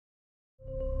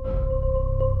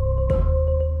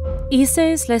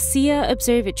ESO's Silla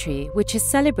Observatory, which is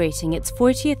celebrating its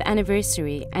 40th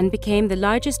anniversary and became the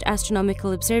largest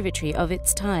astronomical observatory of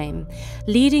its time,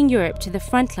 leading Europe to the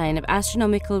frontline of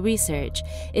astronomical research,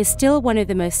 is still one of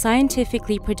the most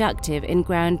scientifically productive in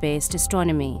ground-based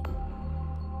astronomy.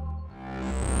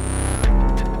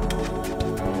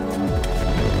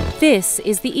 This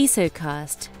is the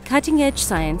ESOcast, cutting-edge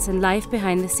science and life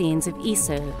behind the scenes of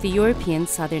ESO, the European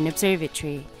Southern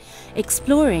Observatory,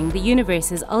 exploring the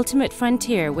universe's ultimate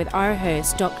frontier with our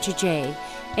host, Dr. J,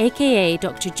 aka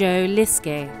Dr. Joe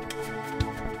Liske.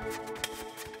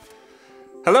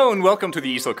 Hello and welcome to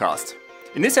the ESOcast.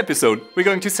 In this episode, we're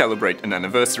going to celebrate an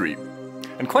anniversary.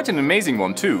 And quite an amazing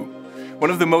one too.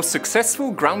 One of the most successful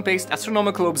ground-based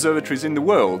astronomical observatories in the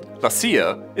world,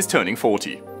 Silla, is turning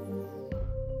 40.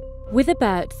 With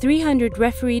about 300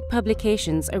 refereed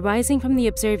publications arising from the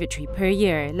observatory per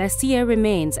year, Silla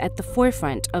remains at the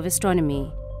forefront of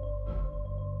astronomy.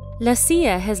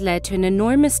 Silla has led to an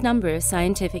enormous number of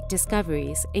scientific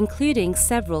discoveries, including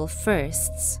several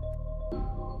firsts.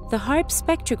 The HARP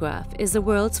spectrograph is the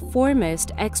world's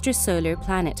foremost extrasolar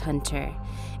planet hunter.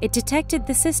 It detected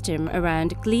the system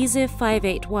around Gliese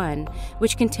 581,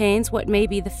 which contains what may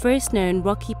be the first known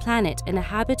rocky planet in a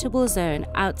habitable zone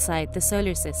outside the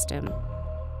solar system.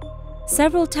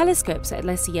 Several telescopes at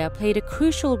Silla played a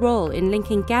crucial role in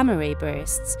linking gamma-ray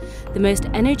bursts, the most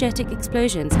energetic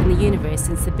explosions in the universe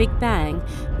since the Big Bang,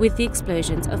 with the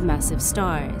explosions of massive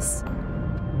stars.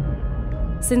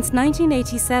 Since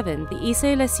 1987, the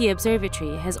ESO Silla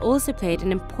Observatory has also played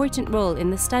an important role in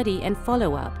the study and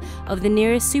follow-up of the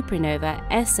nearest supernova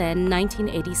SN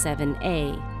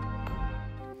 1987A.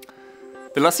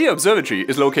 The Silla Observatory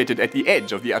is located at the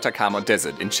edge of the Atacama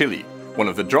Desert in Chile, one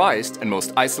of the driest and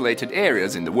most isolated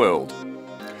areas in the world.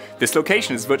 This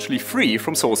location is virtually free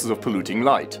from sources of polluting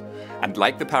light, and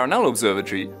like the Paranal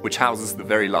Observatory, which houses the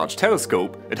Very Large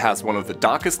Telescope, it has one of the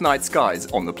darkest night skies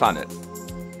on the planet.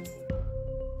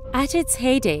 At its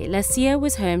heyday, Silla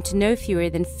was home to no fewer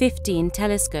than 15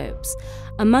 telescopes,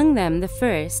 among them the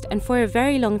first, and for a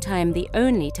very long time the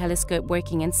only telescope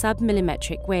working in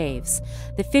submillimetric waves,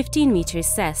 the 15-meter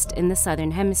CEST in the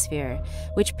southern hemisphere,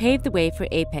 which paved the way for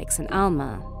APEX and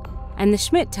ALMA, and the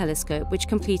Schmidt telescope, which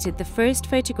completed the first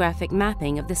photographic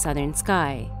mapping of the southern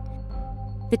sky.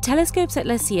 The telescopes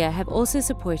at Silla have also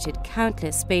supported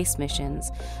countless space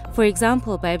missions, for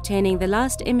example by obtaining the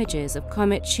last images of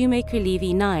comet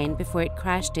Shoemaker-Levy 9 before it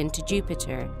crashed into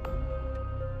Jupiter.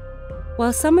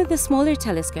 While some of the smaller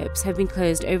telescopes have been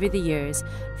closed over the years,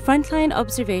 frontline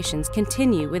observations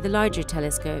continue with the larger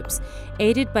telescopes,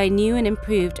 aided by new and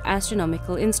improved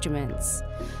astronomical instruments.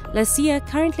 Silla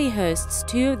currently hosts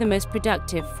two of the most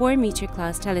productive 4-meter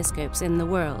class telescopes in the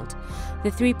world, the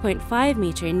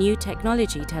 3.5-meter New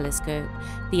Technology Telescope,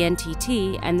 the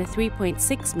NTT, and the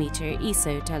 3.6-meter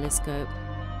ESO telescope.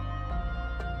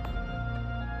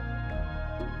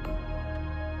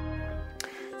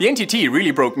 The NTT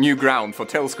really broke new ground for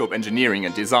telescope engineering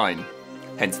and design,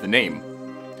 hence the name.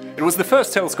 It was the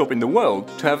first telescope in the world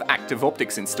to have active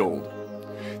optics installed.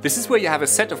 This is where you have a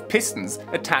set of pistons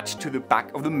attached to the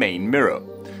back of the main mirror.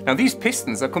 Now these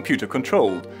pistons are computer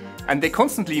controlled, and they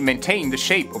constantly maintain the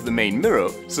shape of the main mirror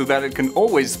so that it can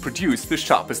always produce the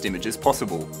sharpest images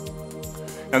possible.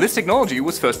 Now this technology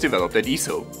was first developed at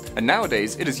ESO, and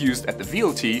nowadays it is used at the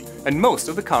VLT and most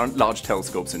of the current large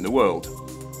telescopes in the world.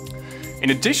 In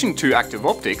addition to active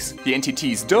optics, the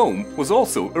NTT's dome was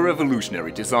also a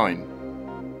revolutionary design.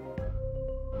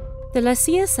 The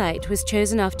Silla site was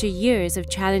chosen after years of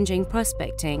challenging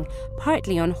prospecting,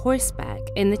 partly on horseback,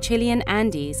 in the Chilean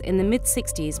Andes in the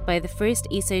mid-60s by the first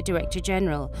ESO Director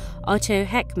General, Otto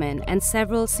Heckmann, and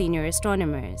several senior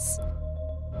astronomers.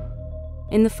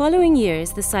 In the following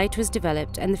years, the site was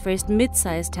developed and the first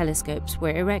mid-sized telescopes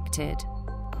were erected.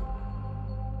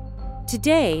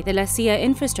 Today, the Silla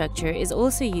infrastructure is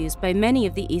also used by many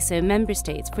of the ESO member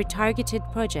states for targeted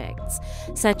projects,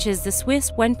 such as the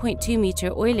Swiss 1.2-meter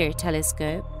Euler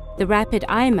telescope, the Rapid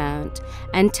Eye Mount,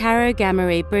 and Taro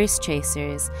gamma-ray burst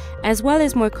chasers, as well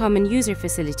as more common user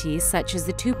facilities such as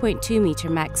the 2.2-meter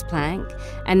Max Planck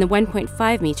and the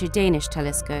 1.5-meter Danish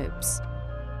telescopes.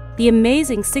 The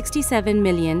amazing 67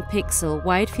 million pixel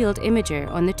wide-field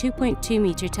imager on the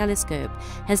 2.2-meter telescope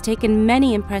has taken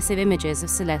many impressive images of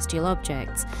celestial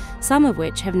objects, some of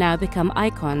which have now become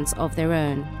icons of their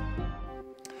own.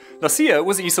 Silla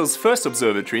was ESO's first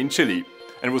observatory in Chile,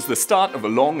 and was the start of a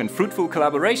long and fruitful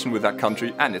collaboration with that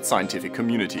country and its scientific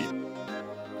community.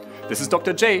 This is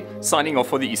Dr. J signing off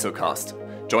for the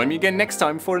ESOcast. Join me again next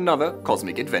time for another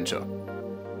cosmic adventure.